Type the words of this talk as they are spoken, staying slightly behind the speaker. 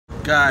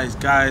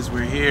Guys,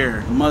 we're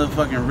here.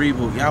 Motherfucking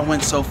reboot. Y'all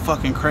went so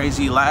fucking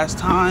crazy last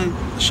time.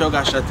 The show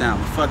got shut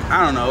down.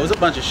 I don't know. It was a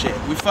bunch of shit.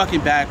 We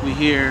fucking back. We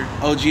here.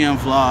 OGM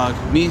vlog.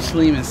 Me,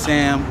 Sleem, and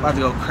Sam about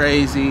to go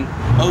crazy.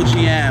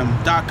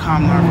 OGM.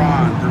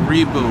 DotComNirvan. The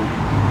reboot.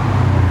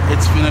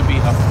 It's gonna be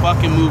a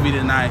fucking movie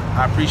tonight.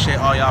 I appreciate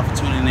all y'all for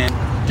tuning in.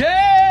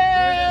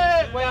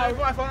 Yeah! Wait,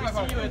 my phone.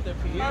 See you at the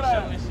PA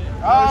show and shit.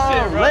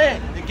 Oh, shit, lit.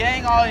 The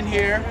gang all in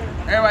here.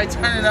 Everybody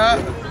turn it up.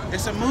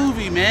 It's a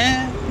movie,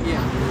 man.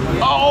 Yeah.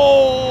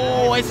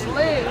 Oh, it's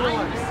lit.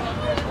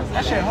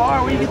 That shit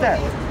hard. Where you get that?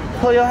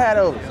 Pull your hat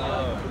over.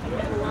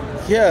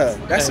 Yeah,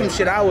 that's some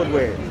shit I would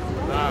wear.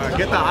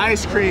 Get the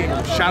ice cream.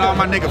 Shout out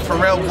my nigga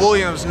Pharrell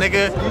Williams,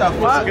 nigga. What the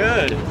fuck? What's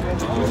good?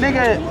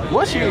 Nigga,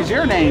 what's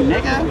your name,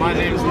 nigga? My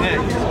name's Nick.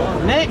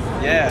 Nick?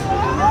 Yeah.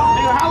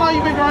 Nigga, how long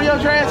you been growing your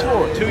dreads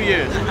for? 2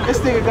 years. This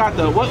nigga got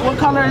the, what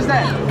color is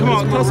that? Come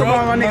on, close up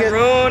on my nigga.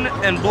 Maroon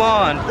and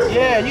blonde.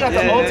 Yeah, you got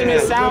the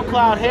ultimate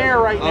SoundCloud hair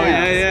right now. Oh,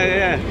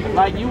 yeah.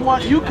 Like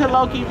you could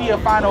low-key be a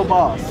final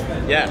boss.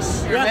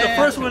 Yes. You're not the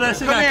first one that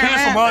shit got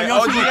canceled, bro.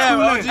 Y'all shit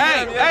was too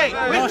late. Hey,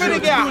 we finna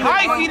get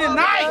hypey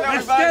tonight.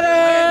 Let's get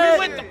it.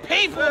 We with the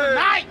people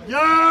tonight.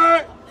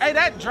 Yeah. Hey,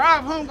 that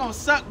drive home gonna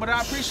suck, but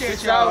I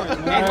appreciate y'all.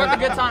 Hey, for a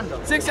good time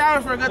though. 6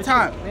 hours for a good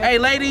time. Hey,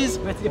 ladies,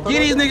 get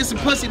these niggas some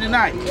pussy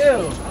tonight.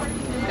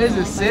 Is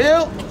it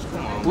sealed?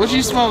 What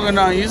you smoking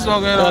on? You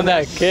smoking on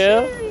that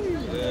kill?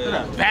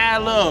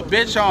 Bad little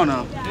bitch on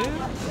her.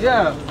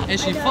 Yeah. And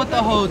she fucked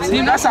the whole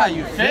team. That's how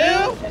you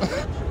feel?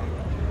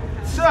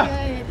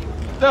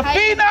 The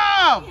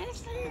Phenom!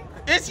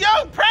 It's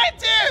young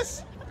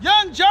Prentiss!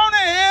 Young Jonah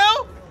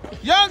Hill!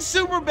 Young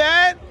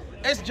Superbad!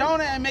 It's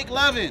Jonah and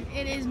McLovin.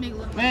 It is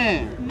McLovin.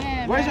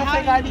 Man, where's your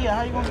fake ID?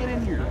 How you gonna get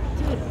in here?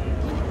 Dude,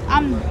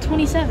 I'm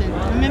 27,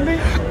 remember?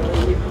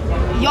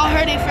 Y'all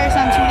heard it first,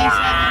 I'm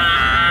 27.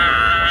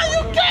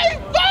 You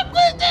can't fuck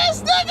with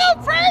this nigga,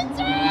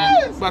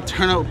 Prentiss! About to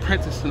turn up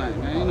Prentiss tonight,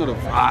 man. You know the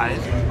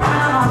vibes.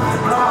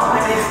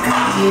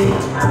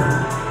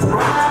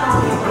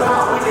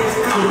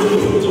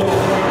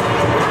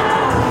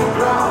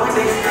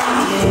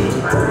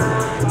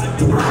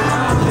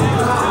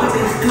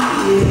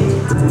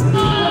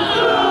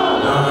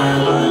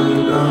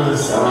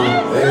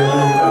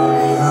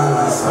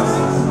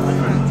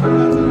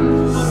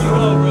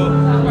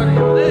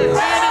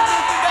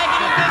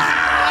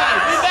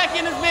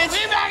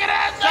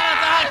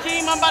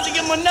 I'm about to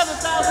give him another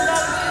 $1,000.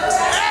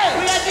 Hey,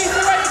 we got DC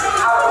ready to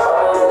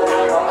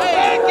come.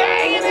 Hey,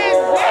 gang in this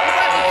bitch.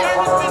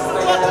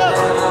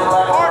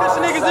 Hardest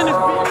niggas in this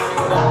bitch.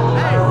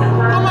 Hey,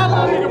 come on,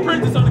 little nigga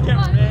Prentiss on the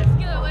camera, man.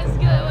 What's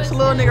good? This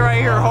little nigga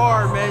right here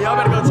hard, man. Y'all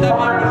better go tap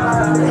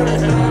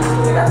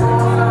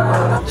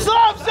in.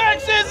 Slump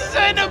Sexes is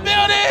in the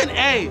building!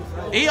 Hey,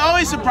 he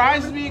always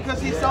surprises me because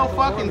he's so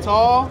fucking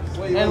tall.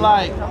 And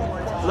like,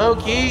 low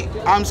key,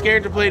 I'm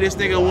scared to play this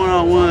nigga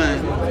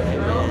one-on-one.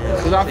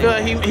 Cause I feel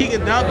like he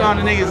can dunk on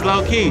the niggas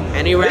low key.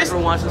 Any rapper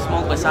wants to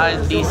smoke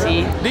besides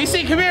DC?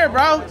 DC, come here,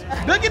 bro.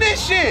 Look at this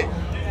shit.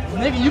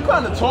 Nigga, you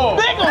kinda tall.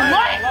 Nigga,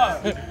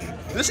 what?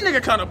 This nigga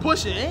kinda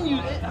pushing. And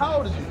you, how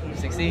old is you?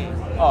 16.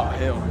 Oh,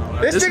 hell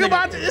no. This nigga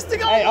about to, this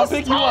nigga Hey, I'll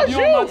pick you up.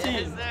 You on my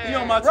team. You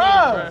on my team,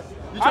 bro.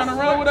 You trying to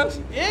run with us?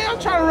 Yeah, I'm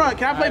trying to run.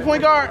 Can I play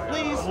point guard,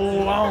 please?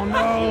 Oh, I don't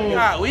know.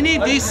 God, we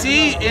need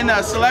DC in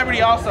a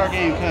celebrity all-star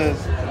game,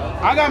 cause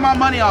I got my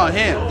money on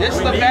him. This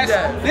is the best.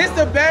 This is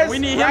the best. We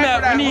need him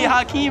at. We need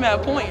Hakeem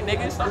at point,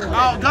 nigga.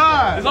 Oh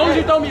God. As long as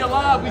you throw me a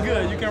lob, we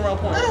good. You can run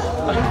point.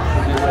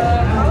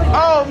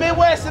 Oh,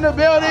 Midwest in the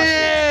building.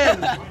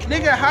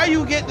 Nigga, how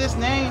you get this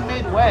name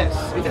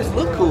Midwest? It just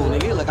look cool,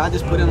 nigga. Like I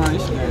just put it on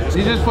Instagram.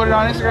 You just put it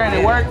on Instagram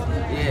and it worked?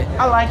 Yeah.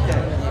 I like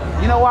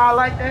that. You know why I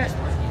like that?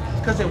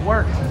 Because it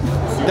worked.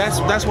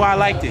 That's why I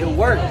liked it. It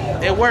worked.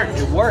 It worked.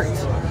 It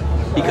worked.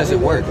 Because it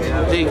worked.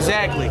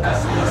 Exactly.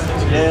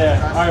 Yeah.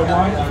 All right,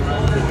 one.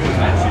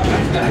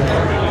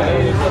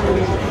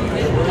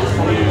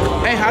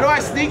 Hey, how do I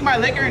sneak my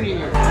liquor in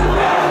here?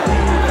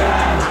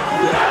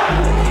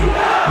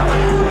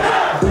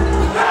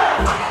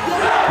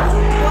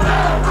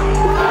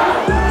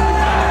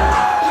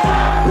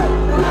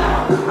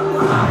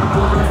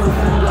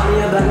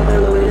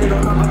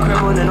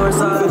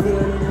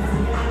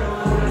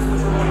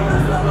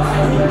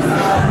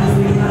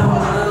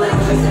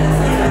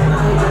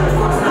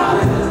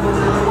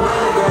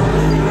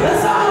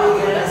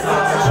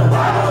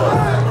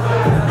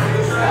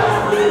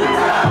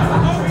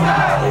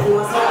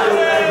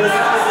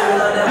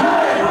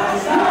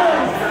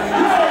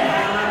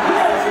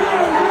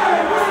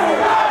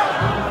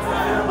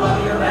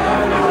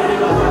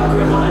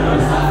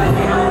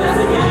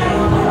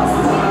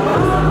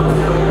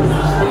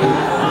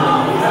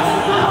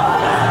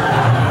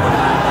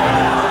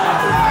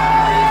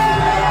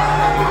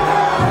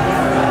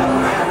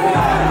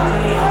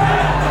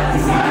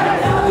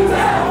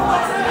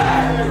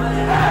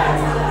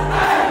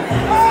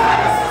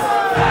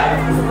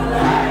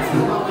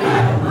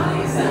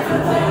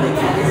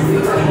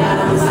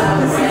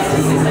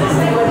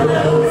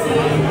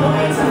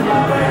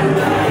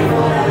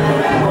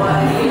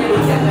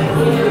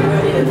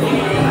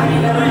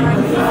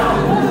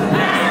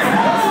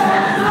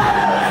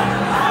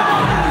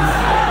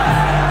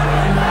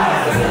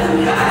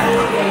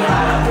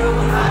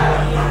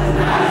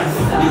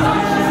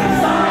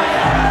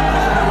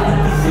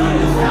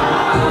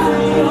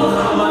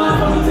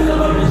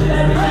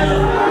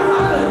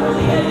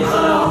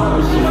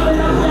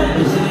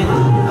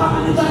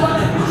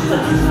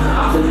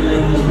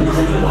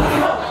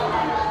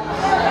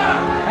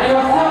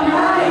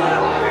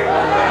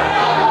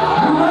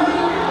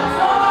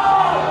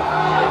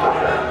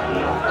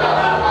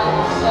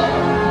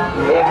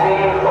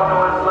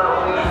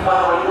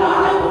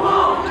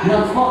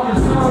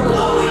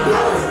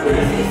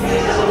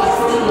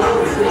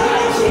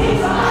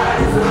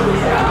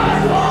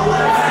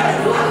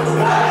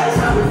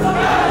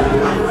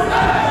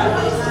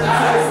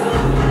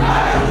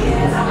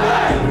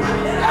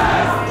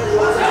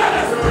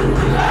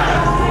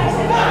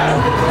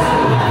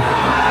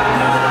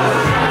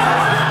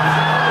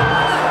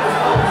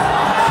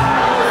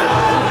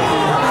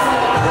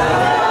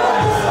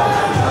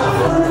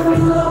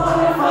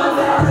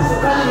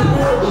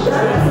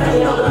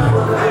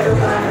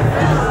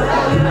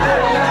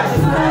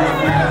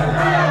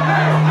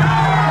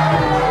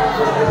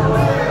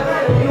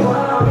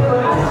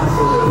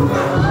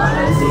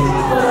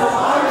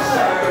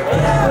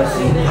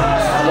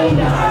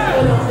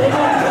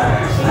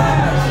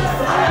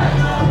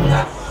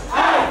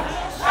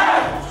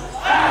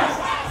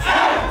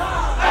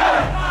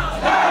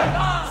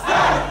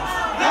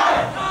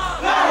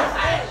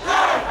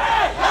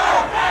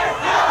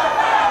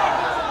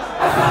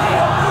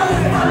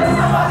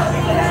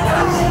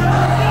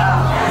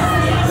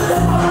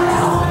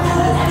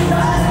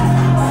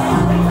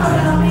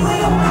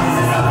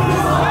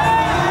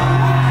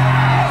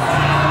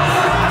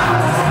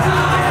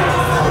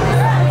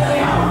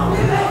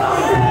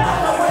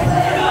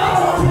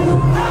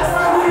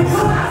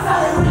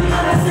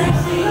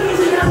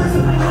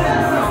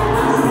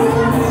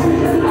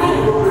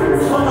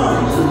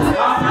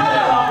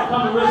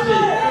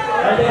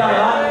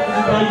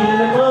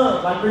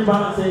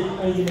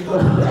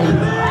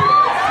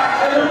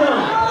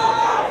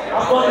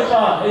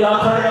 Hey,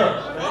 y'all turn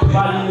up.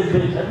 Everybody in this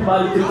bitch.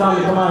 Everybody took time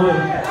to come out here.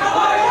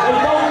 Hey,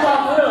 go with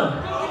y'all for real.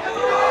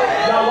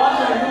 Y'all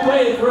watching the new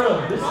wave for real.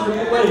 This is the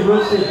new wave,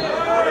 real shit.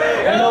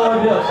 Ain't no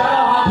one deal. Shout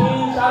out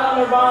Hakeem, shout out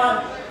Nirvan.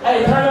 Hey,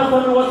 turn up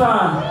for me one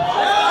time.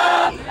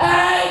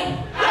 Hey!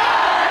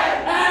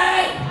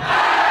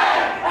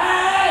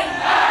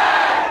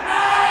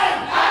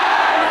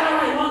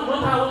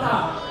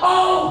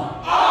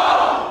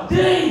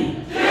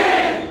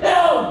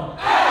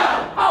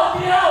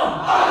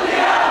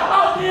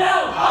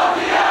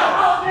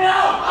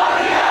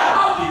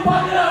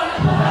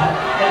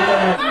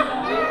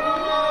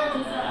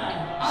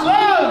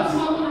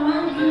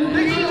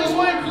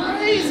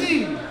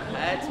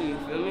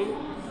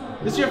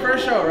 This is your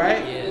first show, right?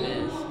 Yeah,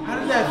 it is. How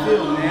did that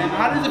feel, man?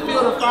 How does it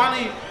feel to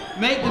finally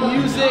make the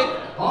music,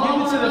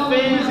 give it to the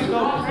fans, and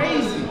go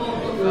crazy? It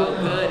felt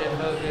good. It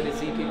felt good to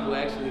see people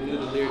actually knew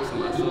the lyrics of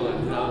my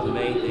song. That was the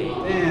main thing.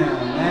 Damn,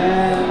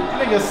 man. I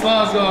think the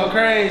slum's going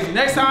crazy.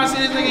 Next time I see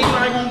this nigga, he's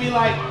probably gonna be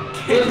like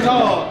this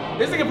tall.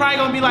 This nigga probably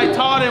gonna be like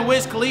taller than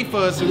Wiz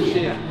Khalifa or some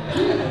shit.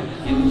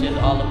 It was just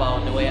all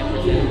about the way I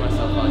presented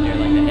myself out there,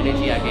 like the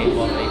energy I gave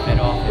off, they fed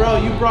off.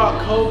 Bro, you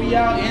brought Kobe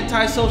out,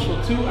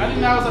 Antisocial too. I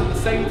think that was like the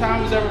second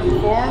time he's ever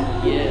performed.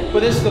 Yeah.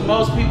 But this is the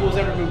most people who's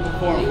ever been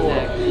performed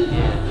Exactly, for.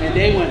 yeah. And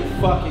they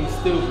went fucking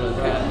stupid,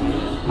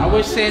 bro. I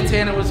wish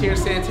Santana was here,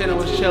 Santana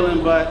was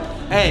chilling, but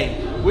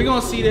hey, we're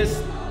gonna see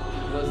this.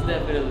 Most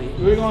definitely.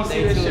 We're gonna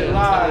see this shit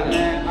live,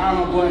 man.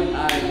 All right, my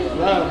boy.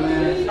 Love,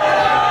 man.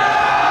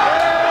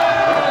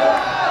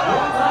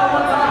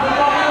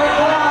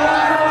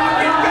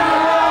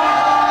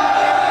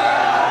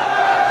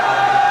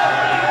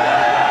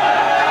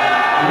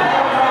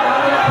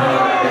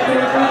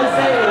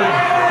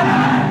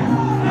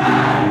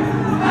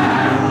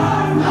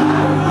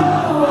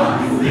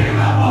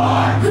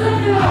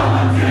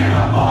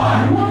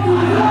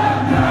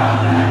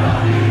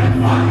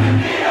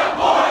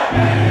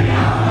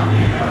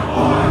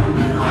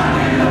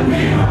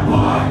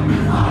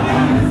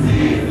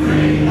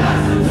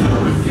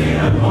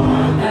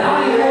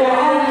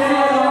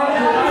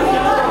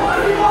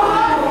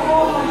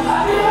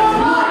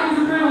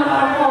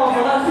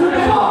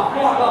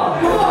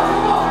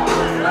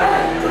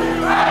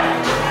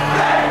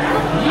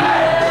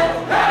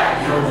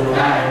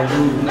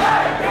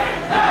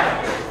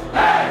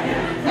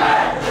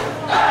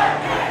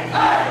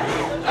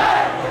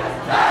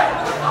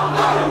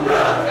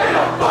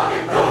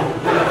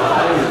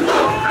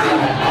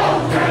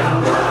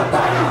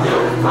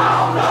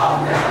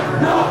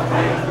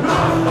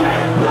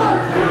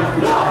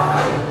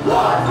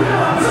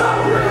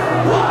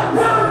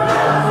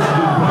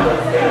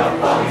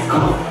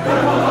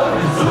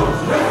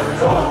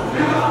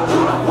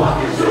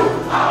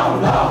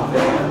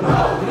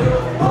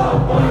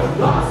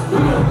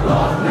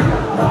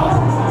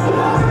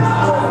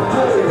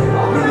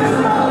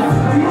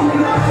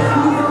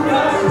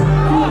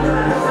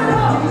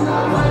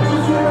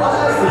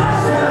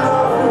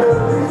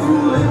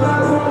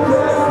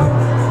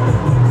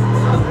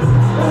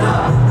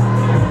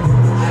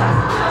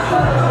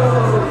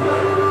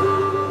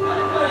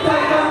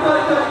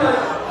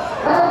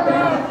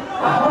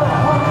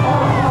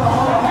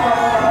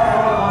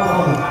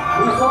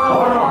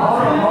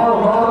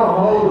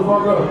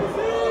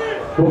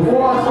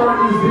 Before I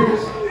start this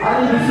bitch, I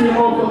need to see a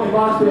motherfucking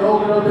box to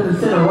open up in the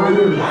center right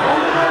here.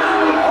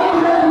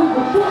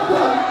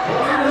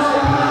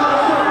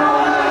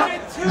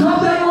 Drop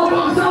that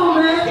motherfucking song,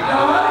 man.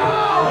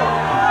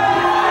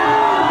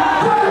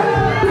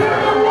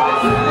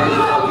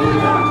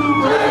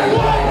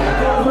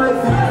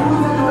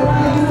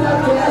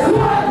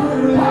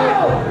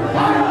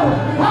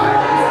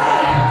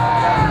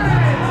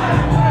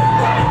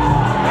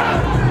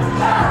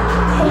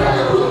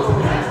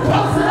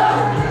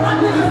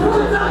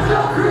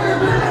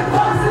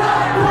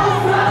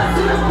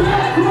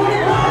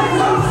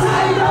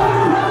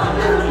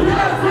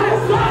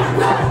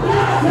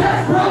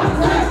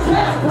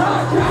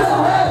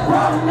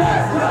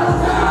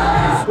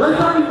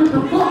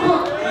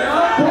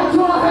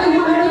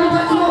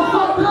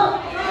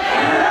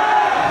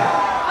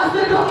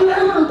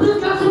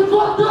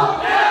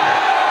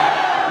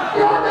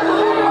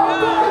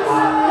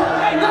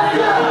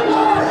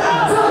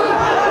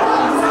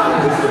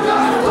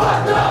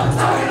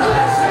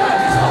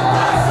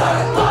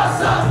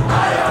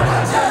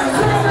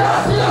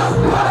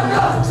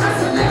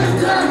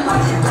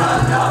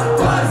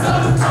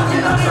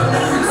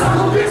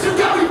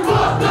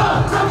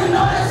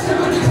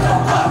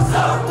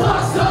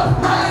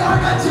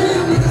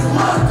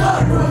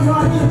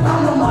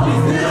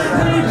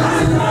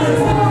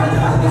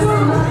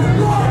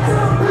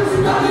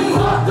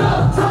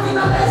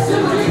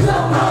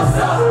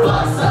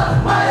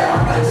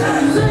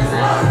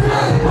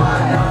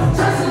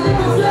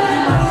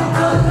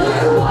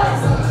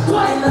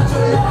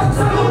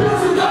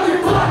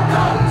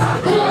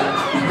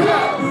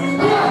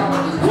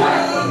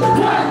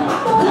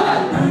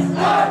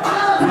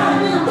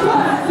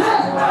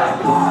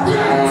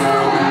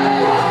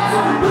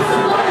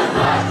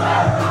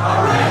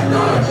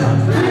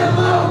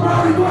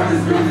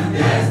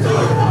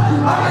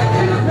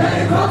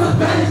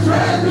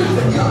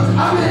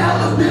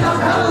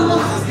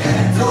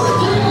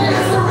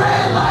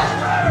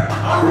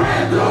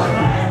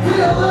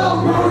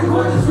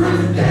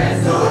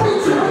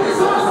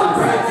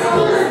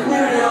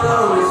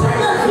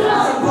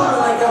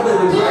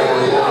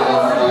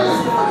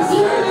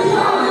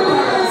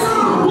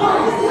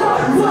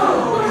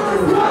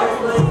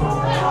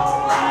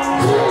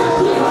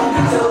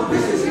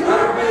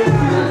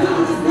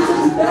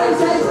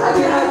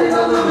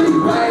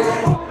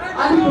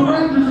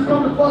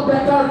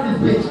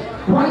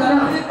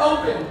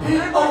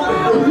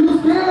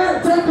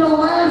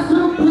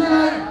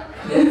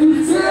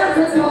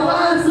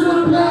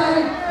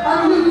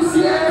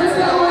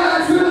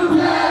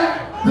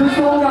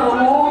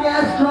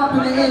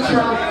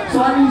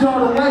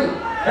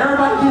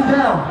 Everybody get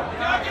down.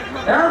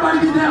 Everybody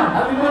get down.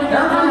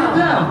 Everybody get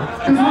down.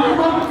 Because when we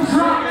go with the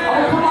drop, I'm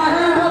gonna put my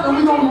hand up and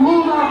we gonna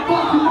lose our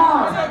fucking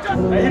minds.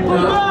 Hey, put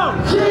it down.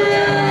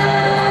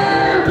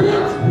 Yeah,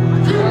 bitch.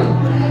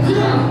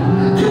 Yeah.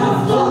 Give a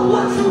fuck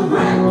what you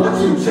rank, what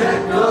you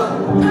jack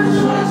up. Cause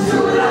you ain't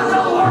shooting out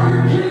no work,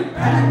 you're getting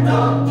packed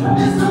up.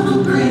 This 2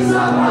 to 3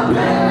 inside my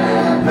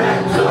bag,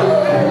 back up.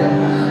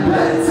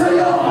 Better tell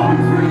your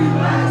homies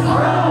relax,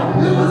 bro.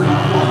 It was my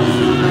fault,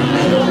 stupid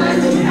nigga,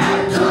 lazy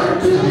actor.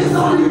 It's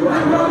only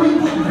right, bro, we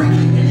get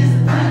freaky in his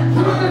back.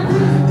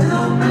 And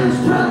I'm man's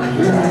truck,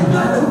 yeah,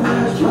 got the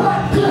man's truck.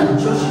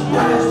 Just your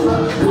man's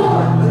truck, come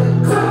on,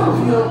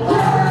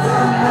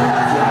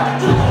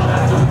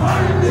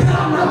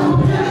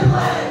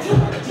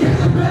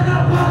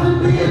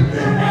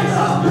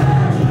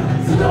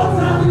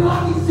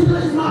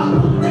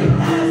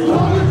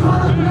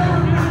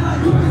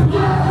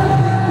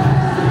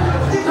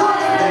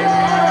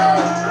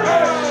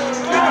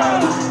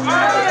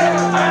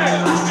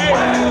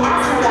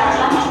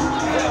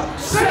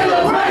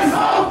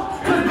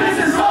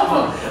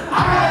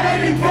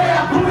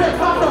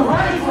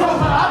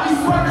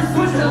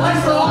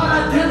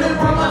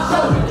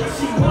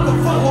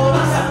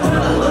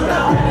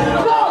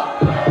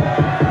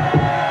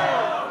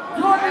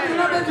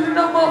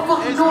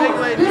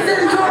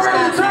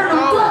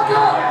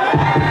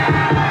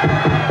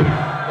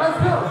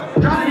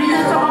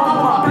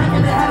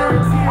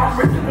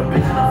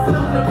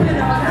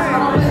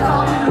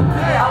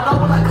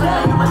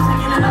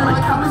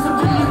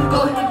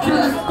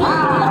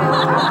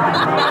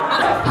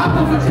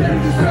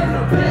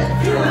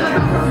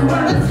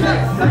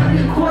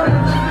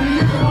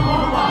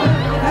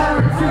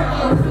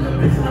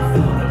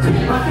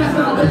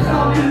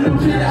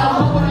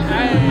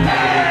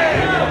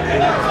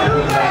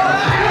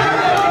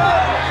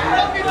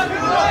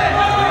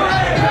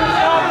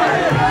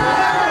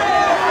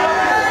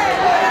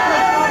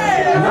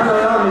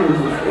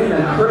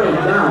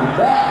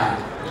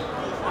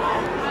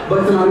 But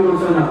tonight we gonna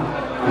turn up.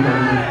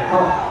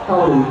 How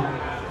old are you?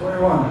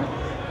 21.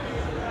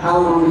 How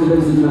long has it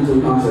been since you went to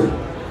a concert?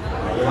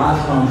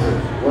 Last concert.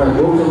 Right,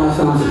 what was your last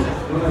concert?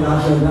 When I got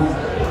shut down.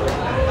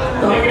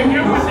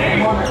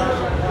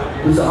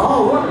 You said,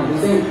 oh, what? You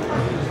said,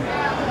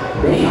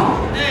 damn.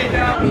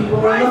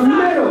 People in the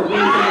middle.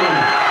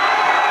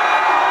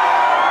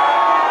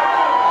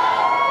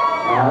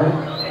 Alright.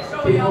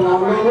 People on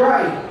the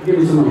right. Give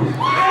me some noise.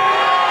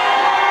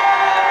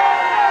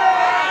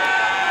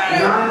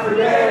 Not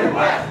forget,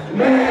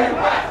 man.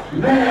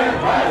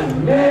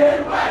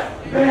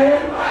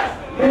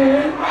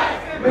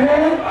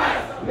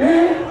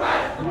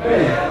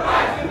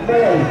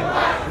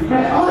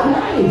 Oh,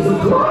 nice,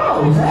 it's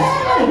close.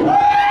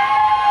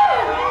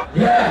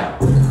 Yeah.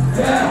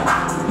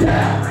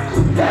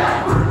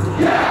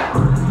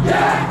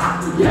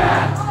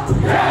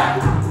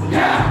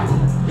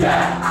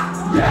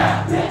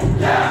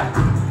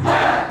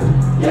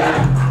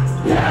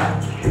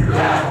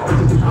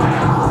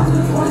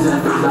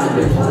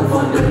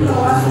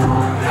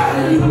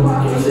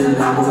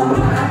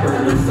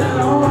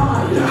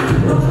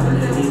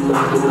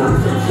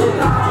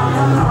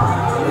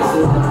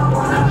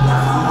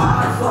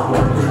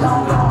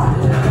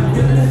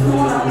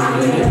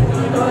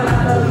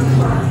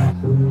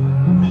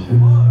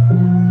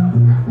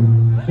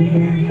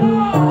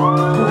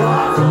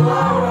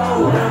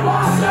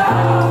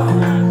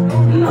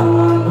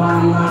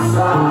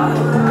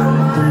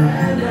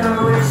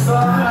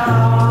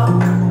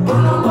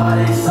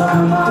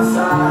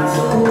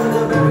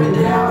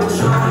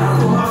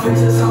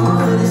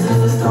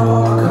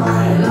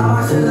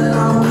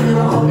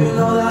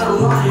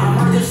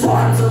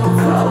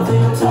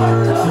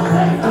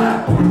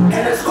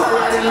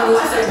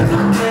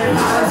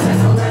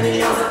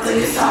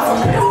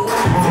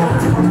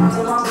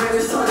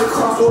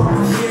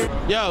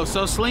 Yo,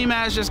 so Slim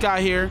Ass just got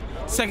here.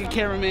 Second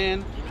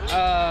cameraman.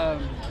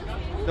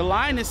 The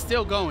line is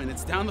still going.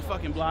 It's down the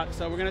fucking block,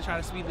 so we're gonna try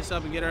to speed this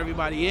up and get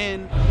everybody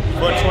in.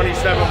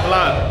 427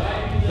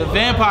 block. The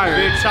vampire.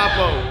 Big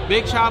Chapo.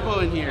 Big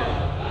Chapo in here.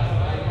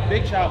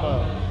 Big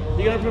Chapo.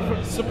 You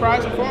gonna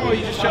surprise perform or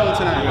you just chilling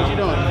tonight? What you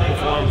doing?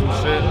 Performs and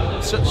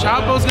shit. So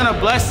Chapo's gonna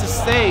bless the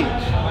stage.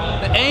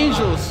 The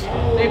angels,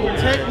 they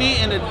protect me,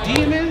 and the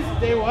demons,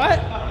 they what?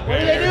 What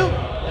do they do?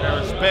 They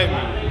respect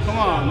me. Come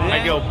on, man.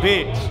 Like, yo,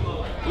 bitch.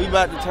 We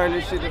about to turn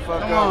this shit the fuck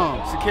Come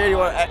up. on. Security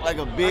wanna act like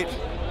a bitch.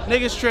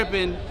 Niggas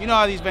tripping. You know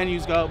how these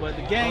venues go, but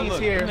the gang is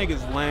here.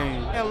 Niggas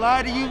lame. I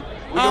lie to you.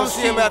 We gonna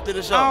see him after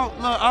the show.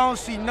 I don't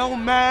see no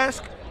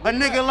mask. A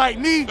nigga like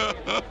me,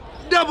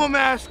 double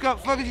mask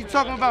up. Fuck is you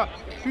talking about?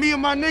 Me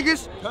and my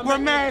niggas, we're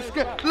masked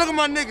up. Look at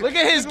my niggas. Look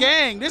at his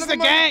gang. This is a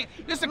gang.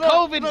 This is a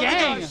COVID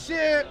gang. We got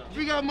Shit.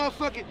 We got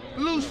motherfucking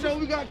Lucio.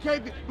 We got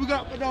KP. We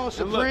got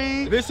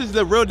Supreme. This is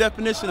the real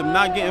definition of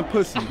not getting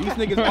pussy. These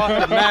niggas all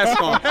have masks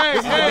on. This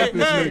is the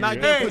definition of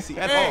not getting pussy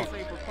at all.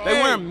 They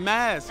wear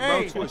masks,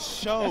 bro, to a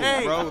show,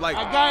 bro. Like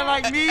a guy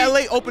like me.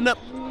 LA opened up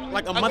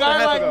like a month and a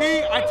half ago. A guy like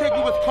me, I take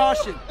it with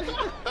caution.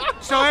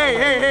 So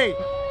hey,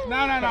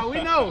 No,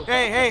 we know.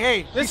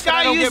 Hey. This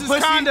guy uses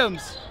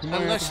condoms.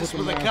 Unless it's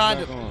with a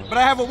condom. But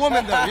I have a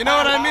woman though, you know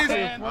what I mean?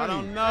 I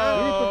don't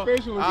know.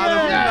 Sex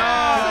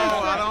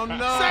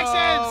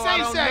ed,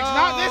 safe sex,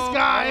 not this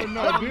guy.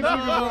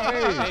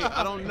 Hey,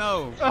 I don't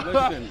know.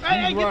 Listen,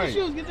 Hey, get the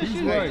shoes, get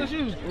the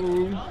shoes.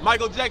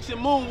 Michael Jackson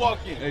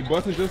moonwalking. Hey,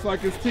 busting just like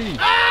his teeth.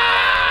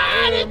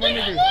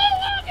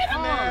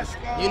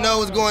 You know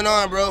what's going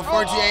on, bro.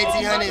 14,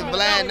 1800,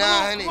 Vlad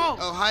 900,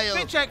 Ohio.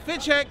 Fit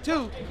check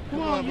too.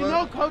 Come on, you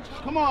know, coach.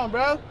 Come on,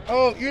 bro.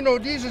 Oh, you know,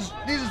 these is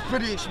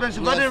pretty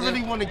expensive. I didn't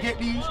really want to get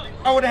these.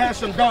 I would have had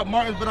some Doc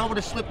Martens, but I would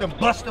have slipped and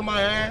busted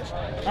my ass.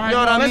 All You know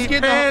what I let's mean?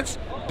 get Pants,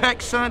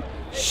 PacSun,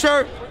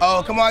 shirt,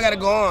 Oh, come on, I gotta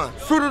go on.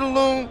 Fruit of the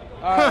Loom,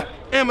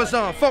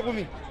 Amazon. Fuck with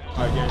me.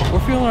 We're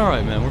feeling all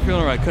right, man. We're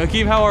feeling all right.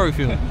 Hakeem, how are we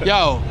feeling?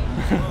 Yo,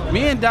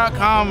 me and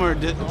 .com are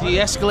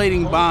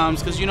de-escalating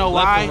bombs because you know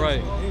why? Left and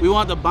right. We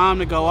want the bomb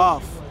to go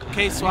off.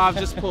 K-Suave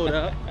just pulled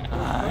up.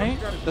 Alright.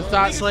 The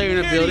Thought Slayer in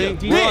the building.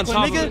 We're on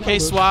top of it.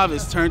 K-Suave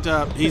is turned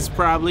up. He's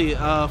probably 3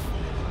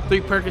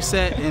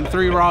 Percocet and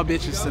 3 raw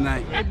bitches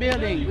tonight. Hey,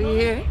 building. We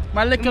here.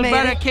 My little Made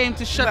brother it. came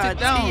to shut About it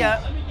down.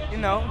 You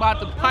know, About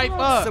to pipe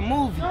up. it's a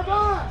movie.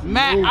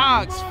 Matt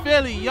Ox,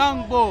 Philly,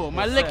 Young Bull,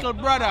 my little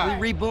brother.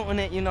 We rebooting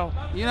it, you know. You know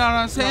what I'm You know what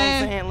I'm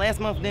saying? saying? Last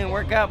month didn't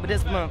work out, but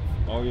this month.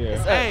 Oh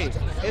yeah. Hey, it's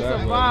a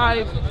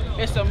vibe.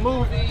 It's a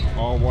movie.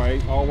 All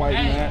white,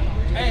 Matt.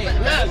 Hey,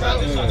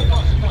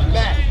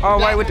 All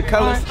white with the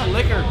colors.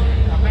 liquor.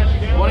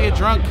 I want to get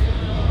drunk.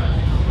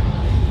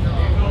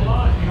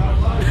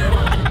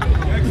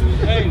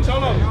 Hey,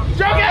 Cholo.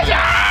 Drunk as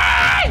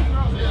shit!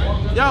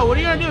 Yo, what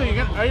are you gonna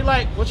do? Are you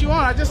like, what you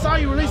want? I just saw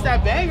you release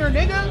that banger,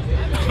 nigga.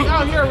 You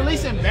out here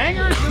releasing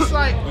bangers, just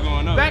like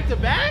back to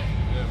back?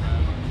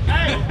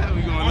 Hey,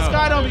 this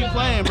guy don't be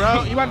playing,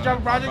 bro. You about to drop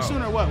a project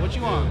soon or what? What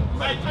you want?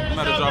 I'm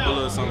about to drop a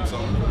little something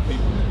for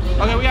people.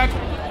 Okay, we got.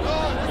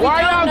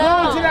 Why y'all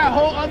going to that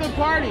whole other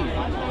party?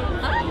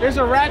 There's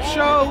a rap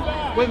show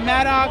with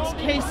Maddox,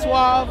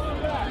 K-Suave,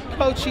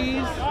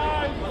 Coaches.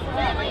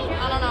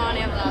 I don't know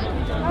any of them.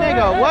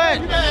 Nigga, what?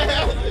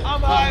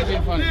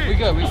 We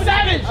good. We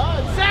Savage!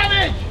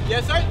 Savage!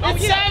 Yes, sir.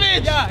 It's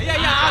Savage!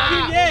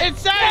 Yeah.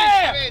 It's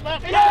Savage!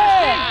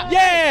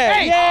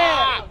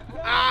 Yeah!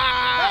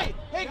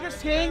 Hey,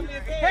 Chris King.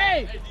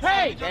 Hey,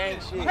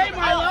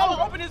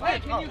 Milo. Open this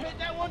bitch. Can you hit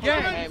that one?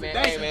 Yeah.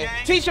 Hey, man.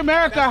 Teach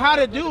America how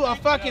to do a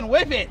fucking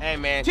whip it. Hey,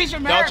 man. Teach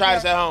America. Don't try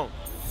this at home.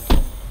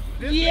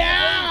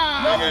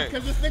 Yeah.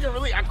 Because this nigga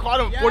really, I called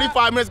him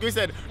 45 minutes ago. He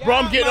said, bro,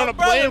 I'm getting on a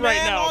plane right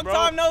now, Long bro.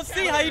 time no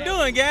see. How you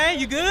doing, gang?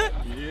 You good?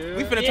 Yeah.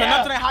 We finna turn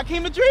up to that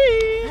Hakeem the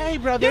Dream. Hey,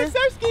 brother. Yes,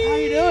 sirski. How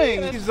you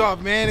doing? He's off,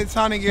 man. It's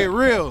time to get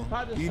real.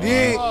 You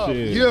did?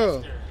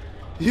 Shit.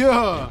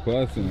 Yeah.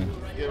 Busting.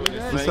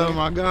 What's up,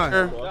 my guy?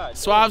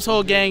 Suave's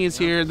whole gang is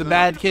here. The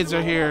bad kids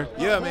are here.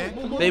 Yeah,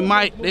 man.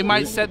 They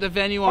might set the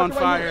venue on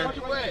fire.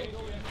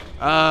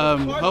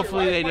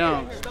 Hopefully they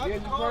don't.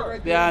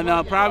 Yeah,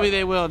 no, probably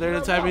they will. They're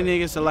the type of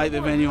niggas to light the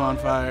venue on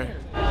fire.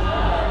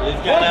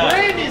 What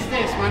brand is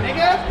this, my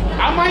nigga?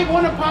 I might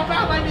want to pop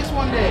out like this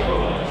one day.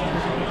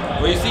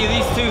 Well, you see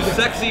these two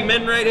sexy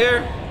men right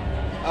here?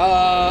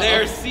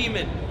 They're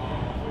seamen.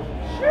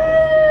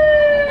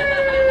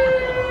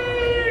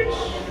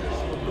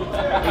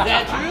 Is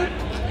that true?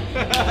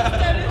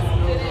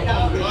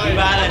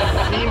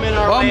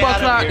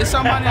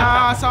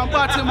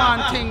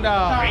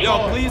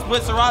 Yo, please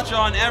put sriracha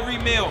on every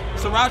meal.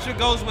 Sriracha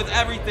goes with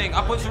everything.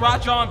 I put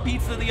sriracha on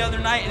pizza the other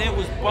night and it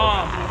was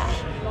bomb.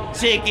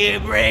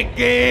 Chicken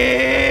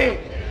breaking.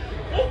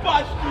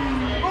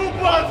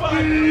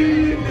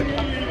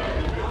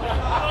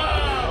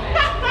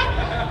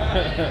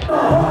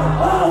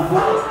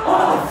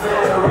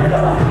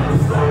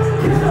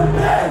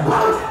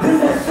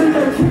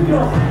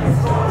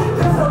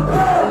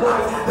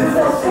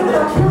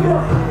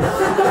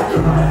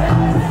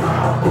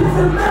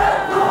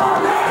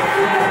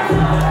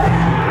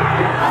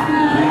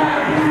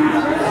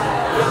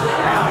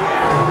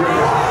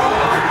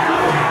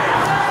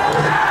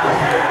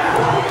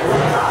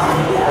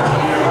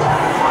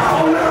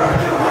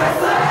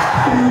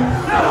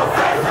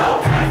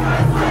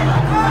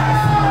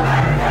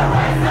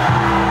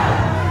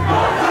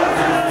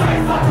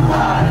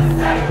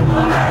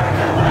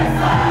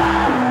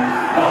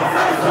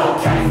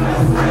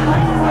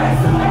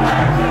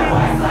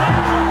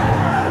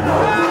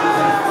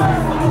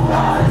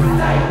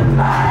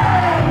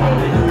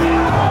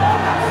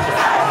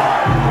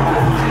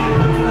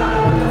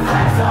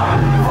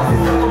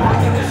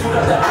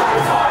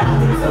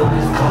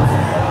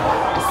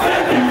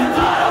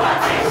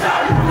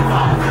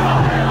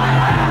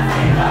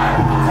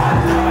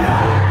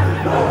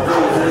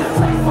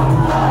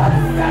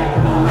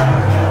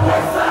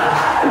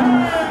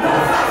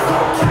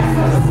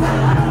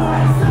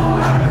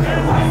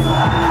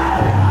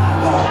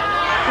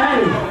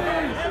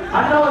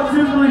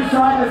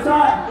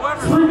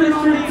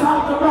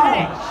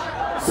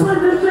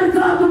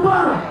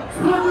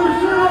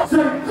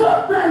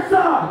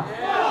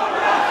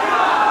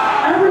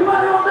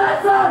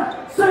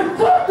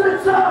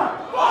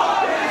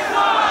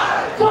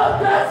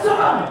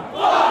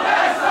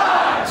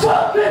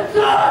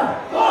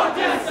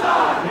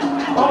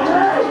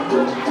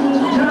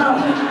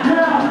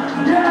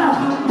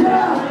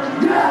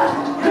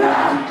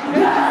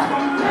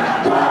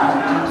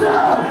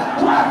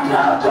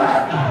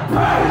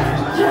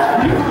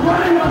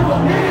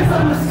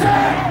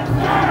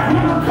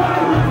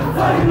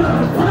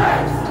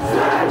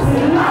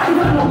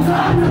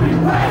 time to be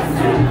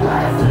wasted.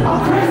 I'm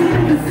crazy,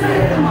 nigga, see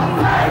it in my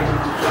face.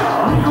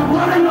 Nigga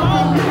running up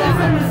on me is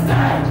a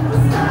mistake.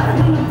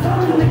 Nigga tell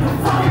me, nigga,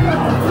 fucking up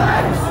the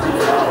place.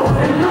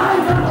 And I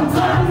ain't got no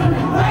time to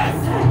be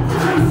wasted.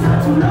 They shut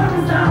you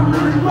nervous down,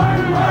 really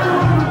murder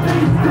on the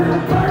beat. Nigga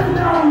burning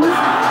down, and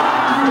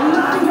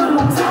I ain't got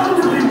no time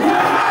to be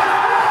wasted.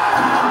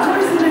 I'm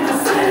crazy, nigga,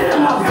 see it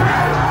in my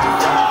face.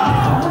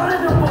 Nigga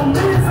running up on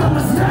me is a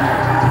mistake.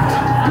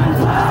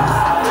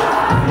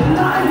 And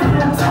I ain't got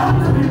no time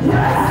to be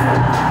wasted.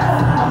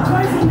 I'm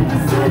crazy, nigga,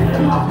 see it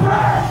in my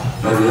brain.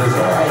 Maybe that's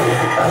alright.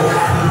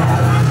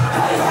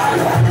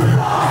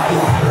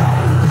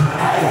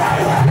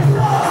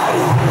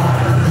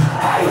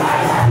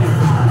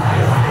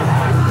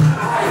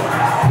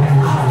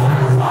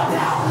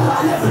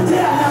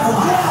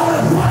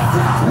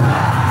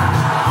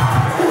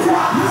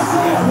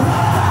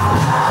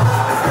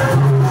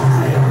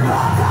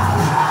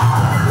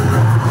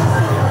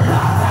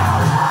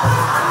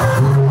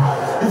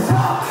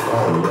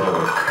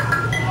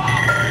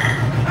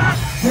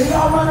 They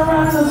all run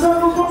around in a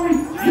circle for me?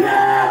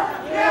 Yeah!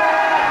 Yeah!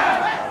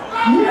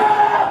 Yeah!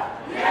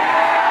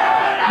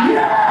 Yeah!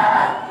 Yeah!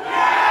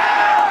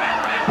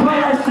 Play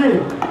that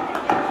shit.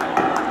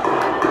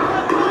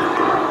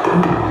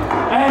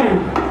 Hey,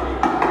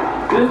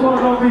 this one's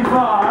gonna be fun,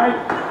 alright?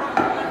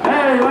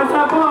 Hey, let's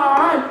have fun,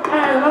 alright?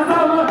 Hey, let's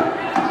have fun.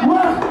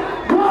 What?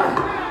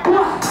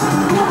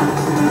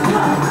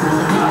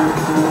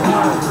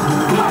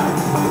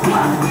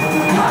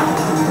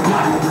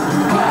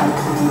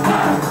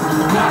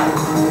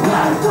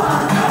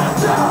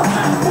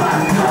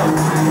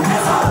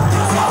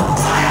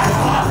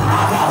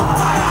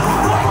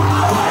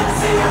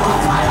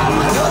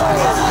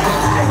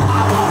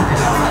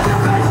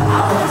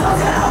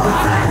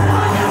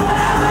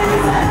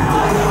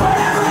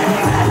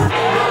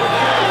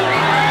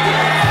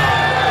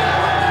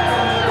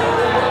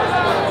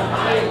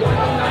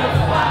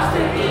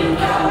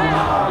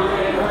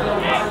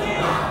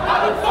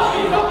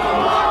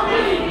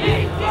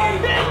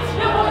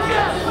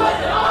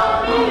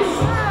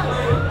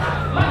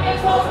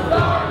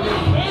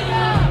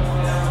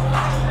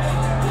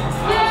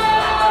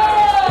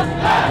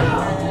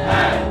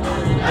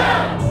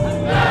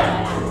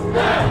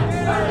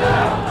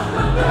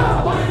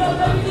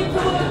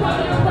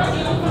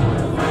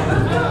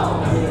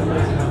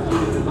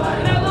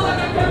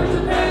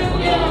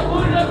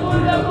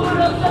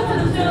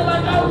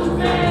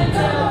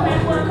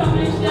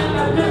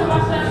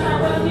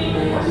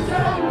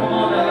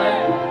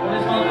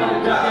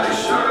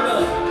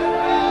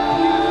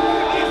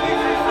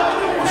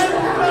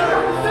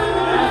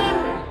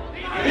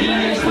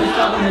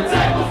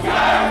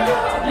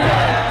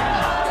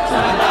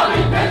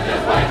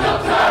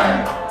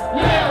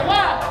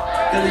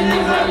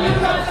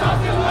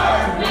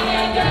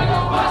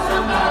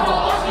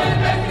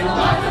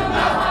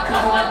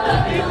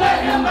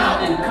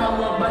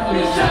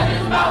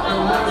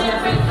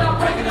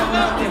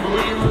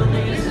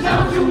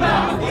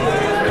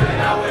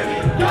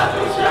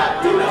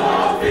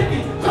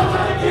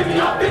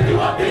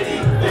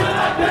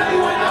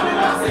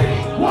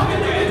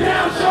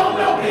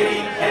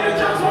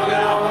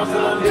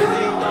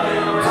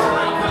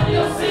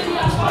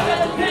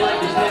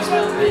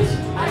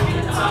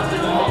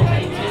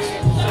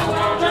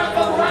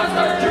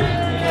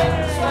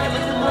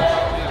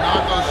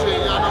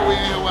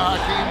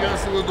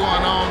 What's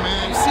going on,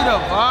 man? You see the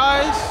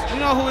vibes? You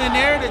know who in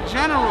there? The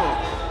general.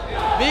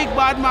 Big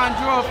Badman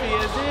Trophy,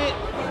 is it?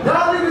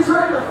 Y'all niggas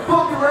ready to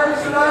fucking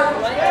race tonight?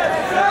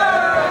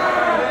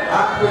 I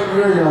couldn't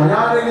hear y'all.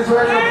 Y'all niggas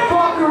ready to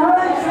fucking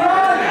race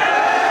tonight?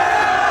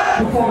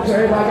 Perform to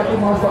everybody, got their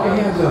motherfucking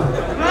hands up.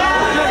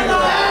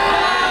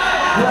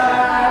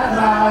 Black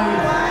night,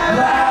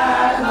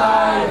 black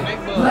night,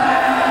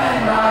 black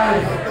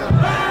night.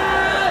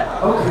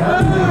 Okay.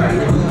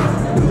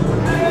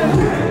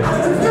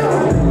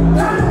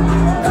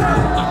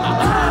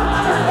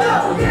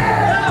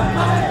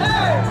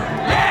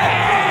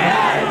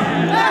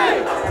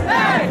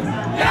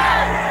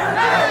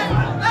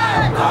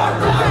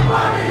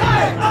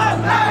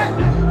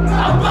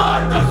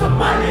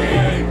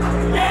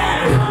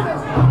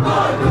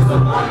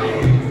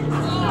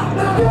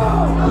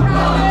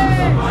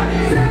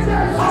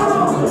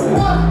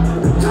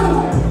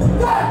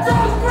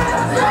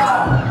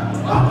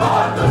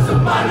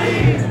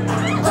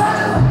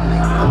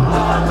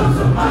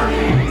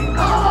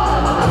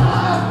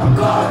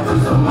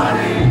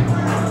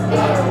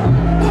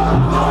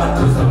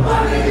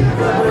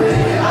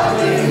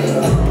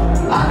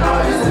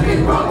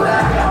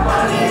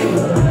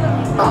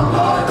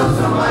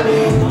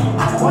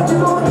 What you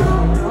gonna do?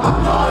 I'm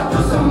going to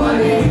some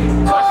money.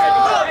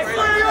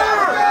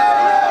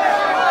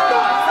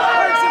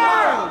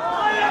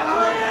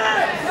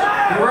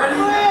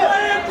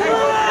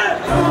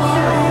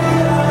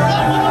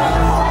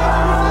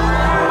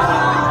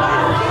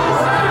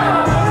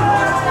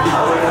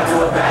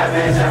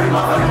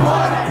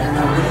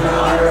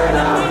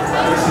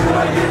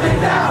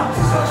 Down.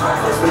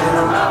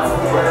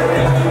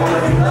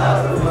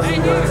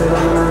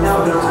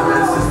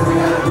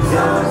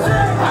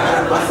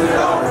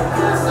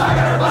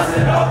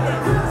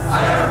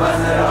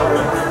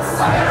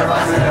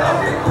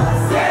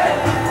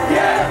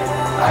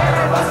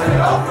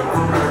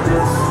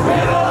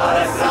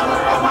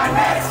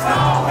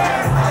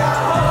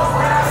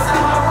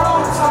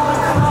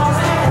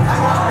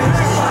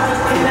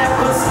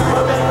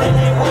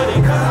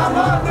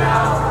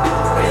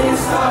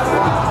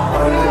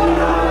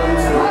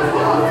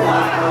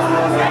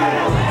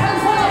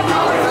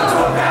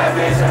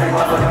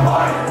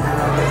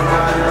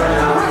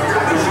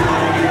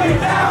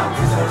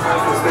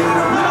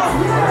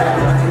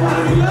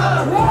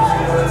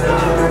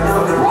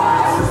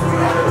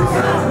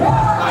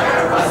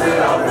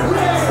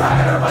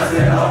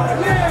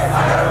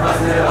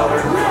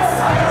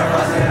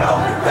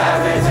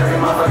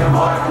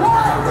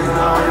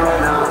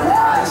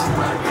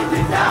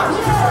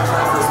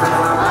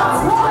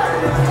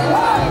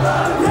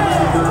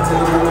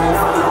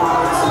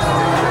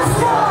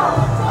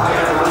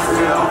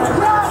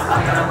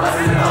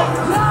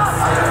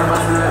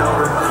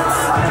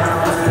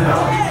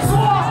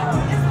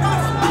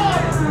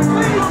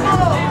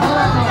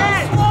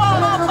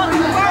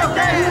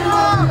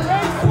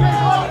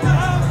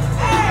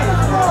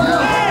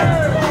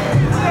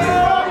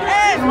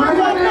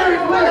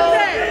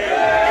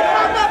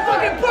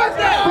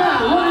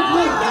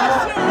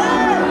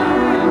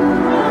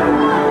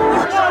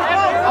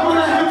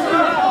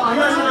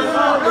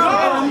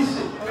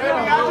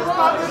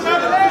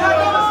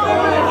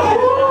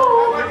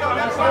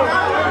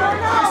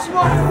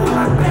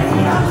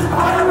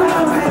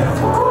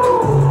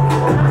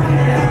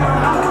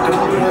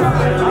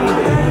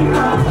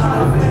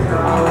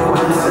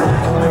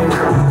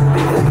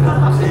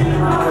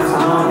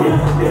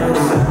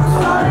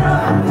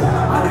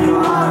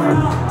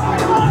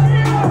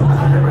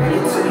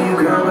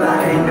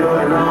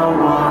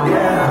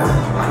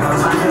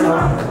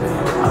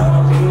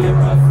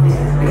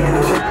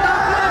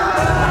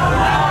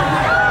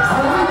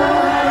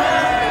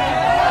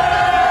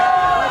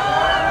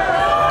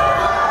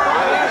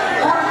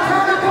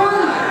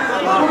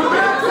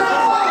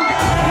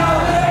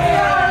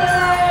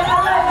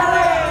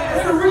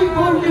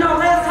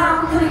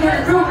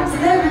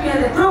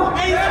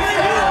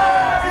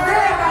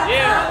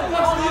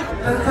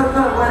 When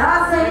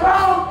I say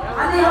roll,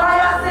 I need all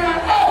y'all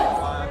saying S.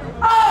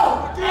 O.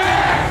 S.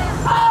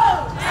 O.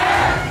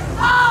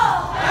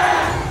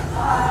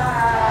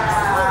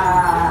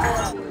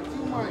 S. O.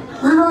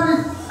 We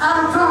ready?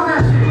 Adam, drop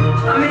that shit.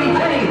 I mean,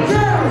 hey.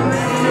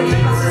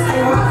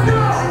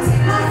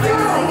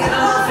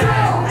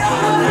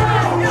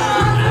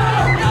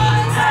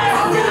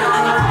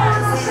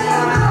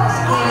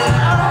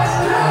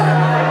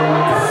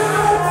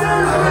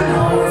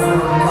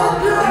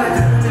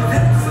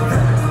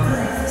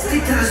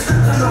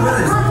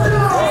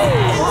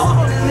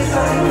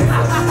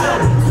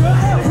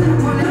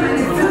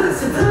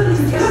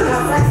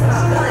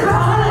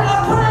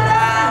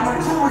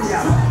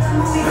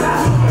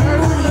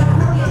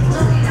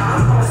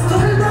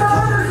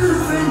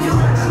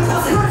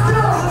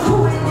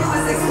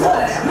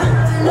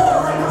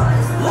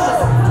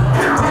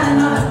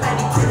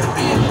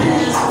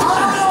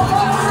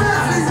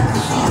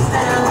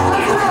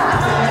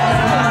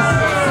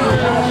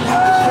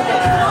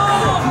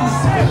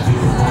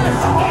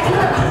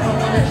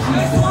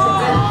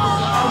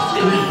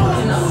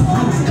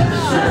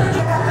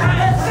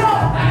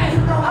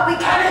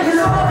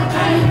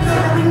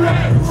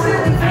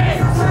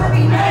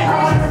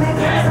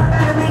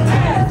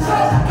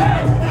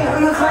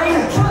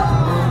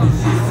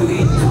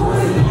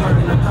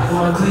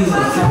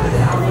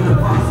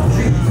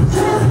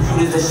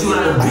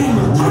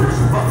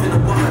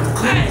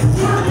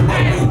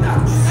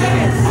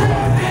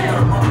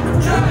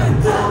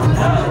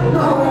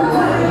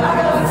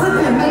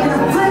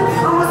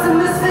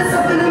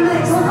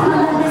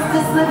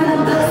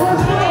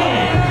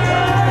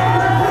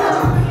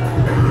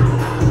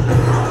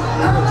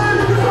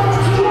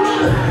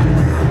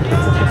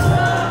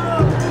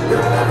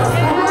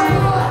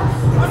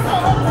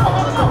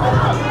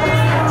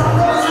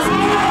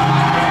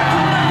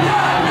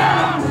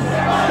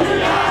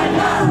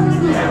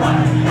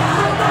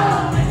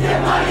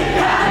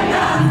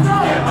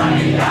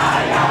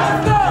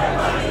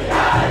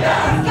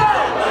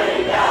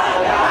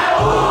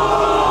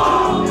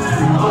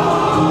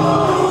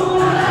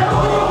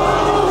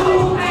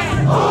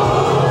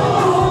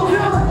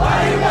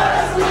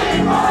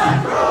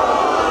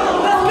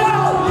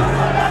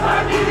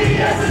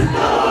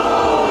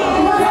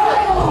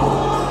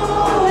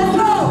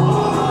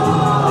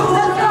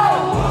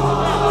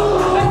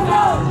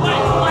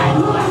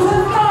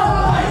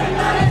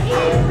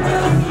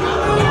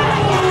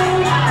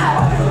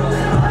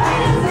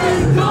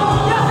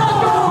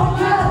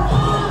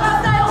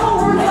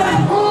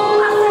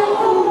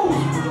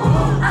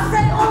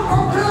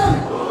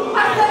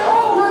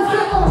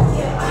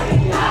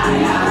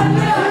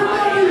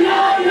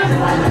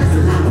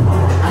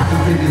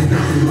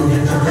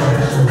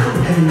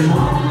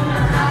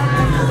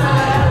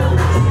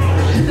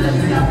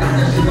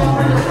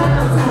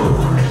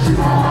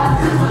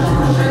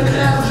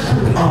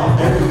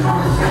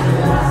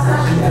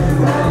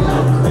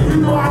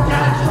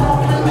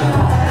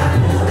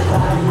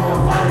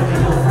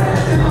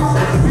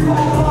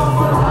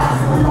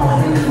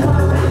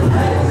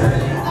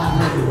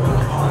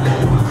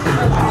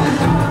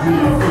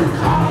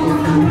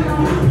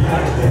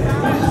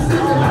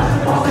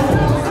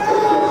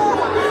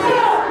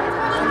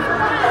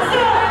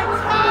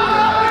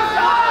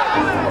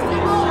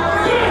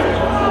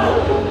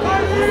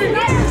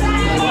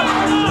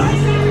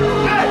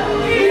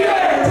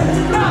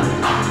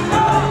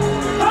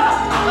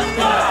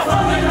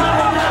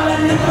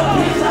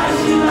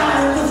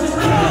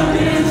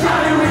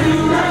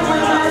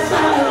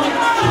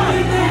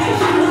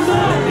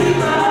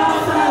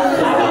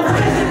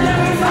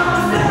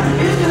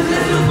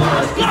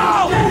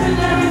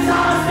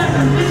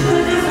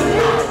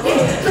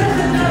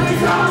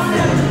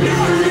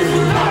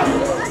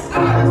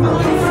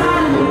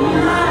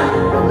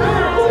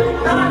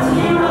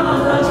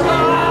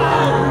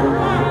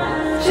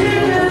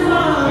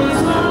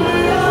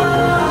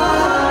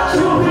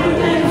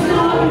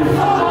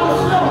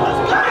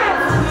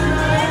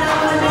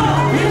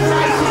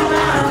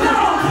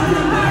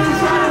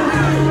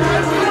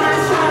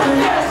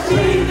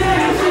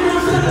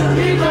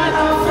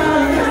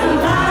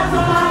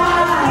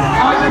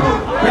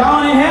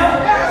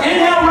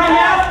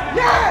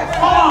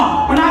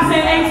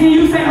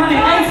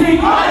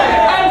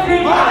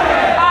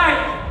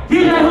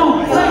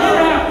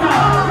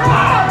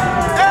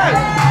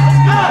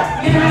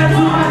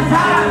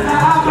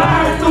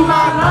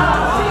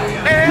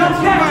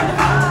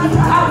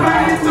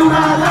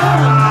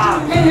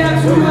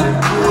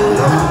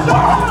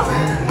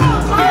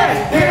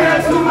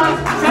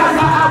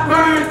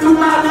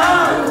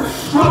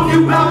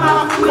 You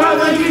about my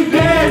brother, you